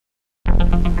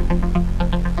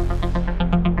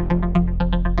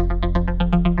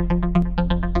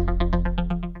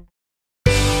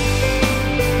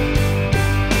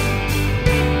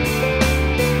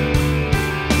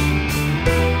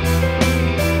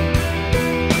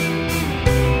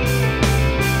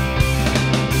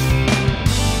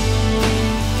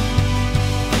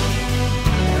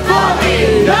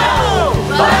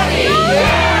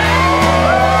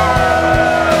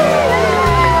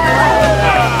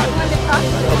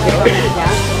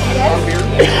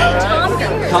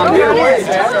Thom Bierdz.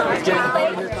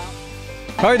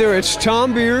 Hi there, it's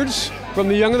Thom Bierdz from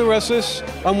The Young and the Restless.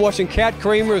 I'm watching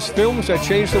Kramer's films that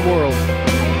changed the world.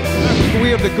 We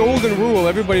have the golden rule,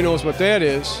 everybody knows what that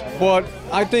is, but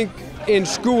I think in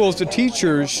schools, the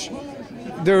teachers,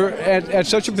 they're at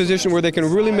such a position where they can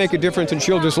really make a difference in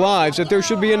children's lives that there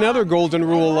should be another golden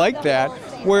rule like that,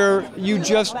 where you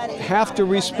just have to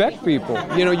respect people.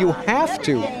 You know, you have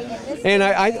to. And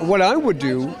what I would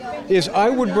do is I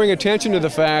would bring attention to the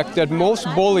fact that most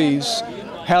bullies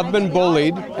have been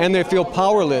bullied and they feel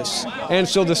powerless. And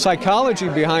so the psychology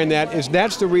behind that is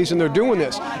that's the reason they're doing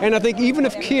this. And I think even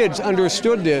if kids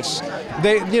understood this,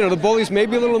 the bullies may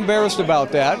be a little embarrassed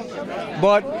about that,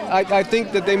 but I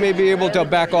think that they may be able to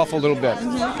back off a little bit.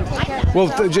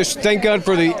 Well, just thank God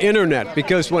for the internet,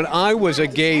 because when I was a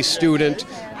gay student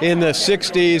in the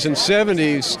 60s and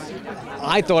 70s,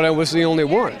 I thought I was the only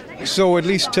one. So at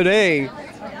least today,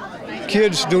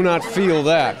 kids do not feel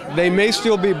that. They may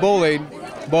still be bullied,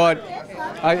 but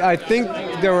I think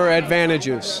there are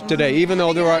advantages today. Even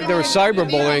though there are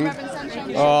cyberbullying,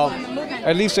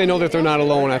 at least they know that they're not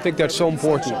alone. I think that's so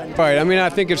important. Right, I mean, I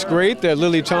think it's great that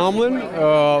Lily Tomlin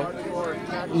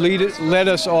led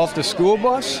us off the school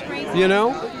bus, you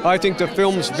know. I think the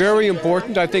film's very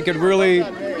important. I think it really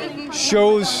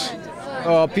shows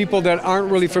people that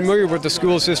aren't really familiar with the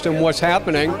school system what's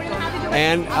happening,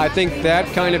 and I think that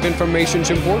kind of information is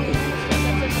important.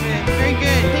 Very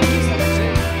good. Thank you so much.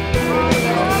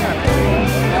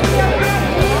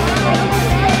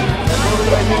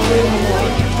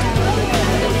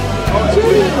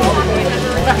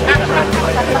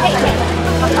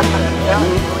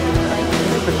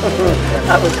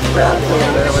 That was crap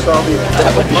over there with all these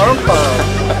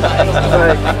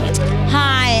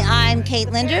Hi, I'm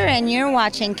Linder, and you're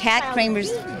watching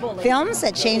Kramer's films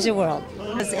that change the world.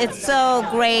 It's so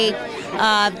great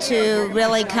to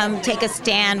really come take a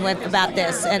stand about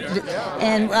this,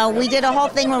 and we did a whole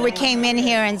thing where we came in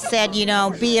here and said, you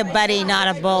know, be a buddy, not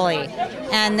a bully,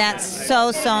 and that's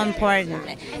so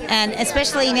important. And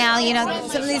especially now, you know,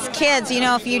 some of these kids, you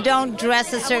know, if you don't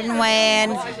dress a certain way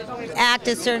and act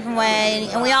a certain way,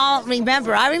 and we all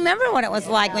remember. I remember what it was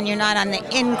like when you're not on the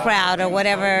in crowd or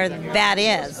whatever that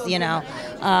is, you know.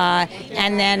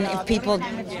 And then if people,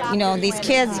 you know, these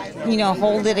kids, you know,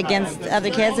 hold it against other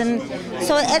kids. And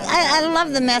so I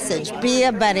love the message. Be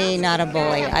a buddy, not a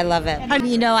bully. I love it.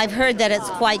 You know, I've heard that it's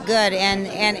quite good, and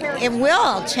it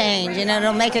will change, and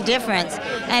it'll make a difference.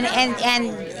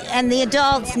 And the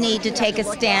adults need to take a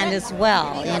stand as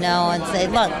well, you know, and say,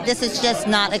 look, this is just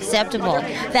not acceptable.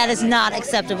 That is not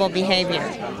acceptable behavior.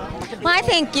 Well, I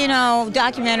think, you know,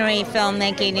 documentary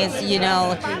filmmaking is, you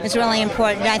know, is really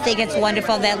important. I think it's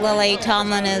wonderful that Lily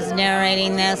Tomlin is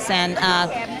narrating this, and,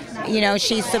 you know,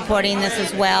 she's supporting this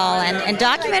as well. And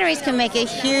documentaries can make a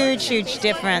huge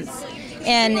difference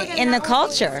in the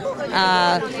culture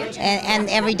and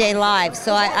everyday lives.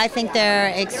 So I think they're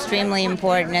extremely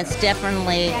important. It's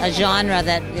definitely a genre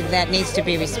that needs to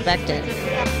be respected.